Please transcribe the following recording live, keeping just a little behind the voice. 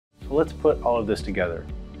So let's put all of this together.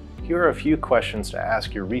 Here are a few questions to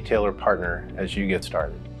ask your retailer partner as you get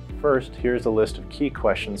started. First, here's a list of key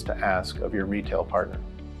questions to ask of your retail partner.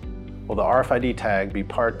 Will the RFID tag be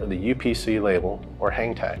part of the UPC label or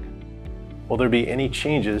hang tag? Will there be any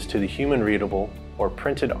changes to the human readable or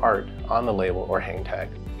printed art on the label or hang tag?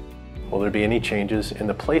 Will there be any changes in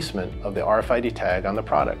the placement of the RFID tag on the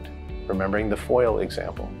product? Remembering the foil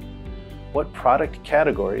example. What product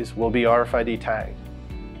categories will be RFID tagged?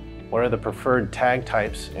 What are the preferred tag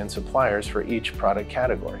types and suppliers for each product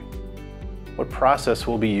category? What process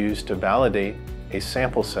will be used to validate a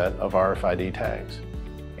sample set of RFID tags?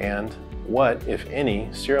 And what, if any,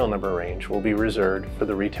 serial number range will be reserved for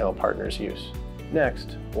the retail partner's use?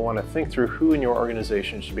 Next, we'll want to think through who in your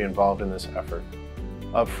organization should be involved in this effort.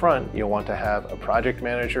 Up front, you'll want to have a project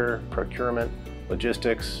manager, procurement,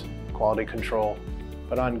 logistics, quality control,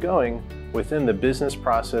 but ongoing, within the business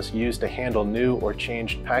process used to handle new or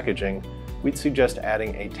changed packaging, we'd suggest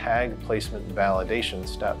adding a tag placement validation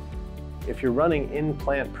step. If you're running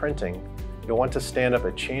in-plant printing, you'll want to stand up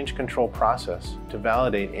a change control process to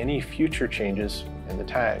validate any future changes in the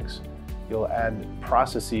tags. You'll add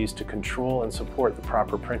processes to control and support the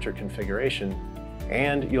proper printer configuration,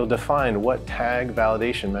 and you'll define what tag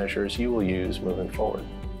validation measures you will use moving forward.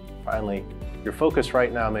 Finally, your focus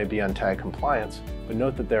right now may be on tag compliance, but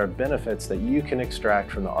note that there are benefits that you can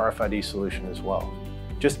extract from the RFID solution as well.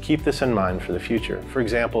 Just keep this in mind for the future. For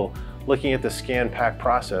example, looking at the scan pack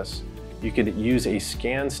process, you could use a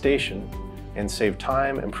scan station and save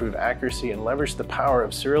time, improve accuracy, and leverage the power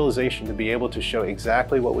of serialization to be able to show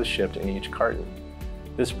exactly what was shipped in each carton.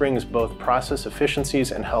 This brings both process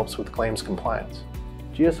efficiencies and helps with claims compliance.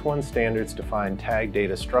 GS1 standards define tag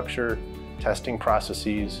data structure, testing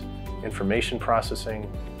processes, information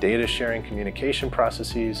processing, data sharing communication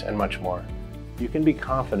processes, and much more. You can be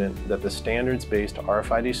confident that the standards-based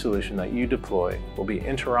RFID solution that you deploy will be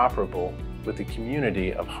interoperable with the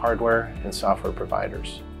community of hardware and software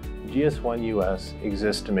providers. GS1 US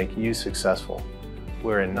exists to make you successful.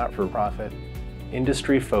 We're a not-for-profit,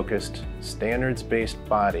 industry-focused, standards-based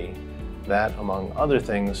body that, among other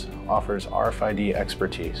things, offers RFID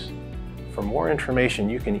expertise. For more information,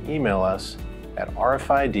 you can email us at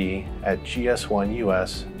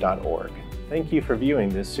rfid@gs1us.org. Thank you for viewing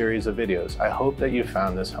this series of videos. I hope that you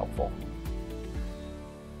found this helpful.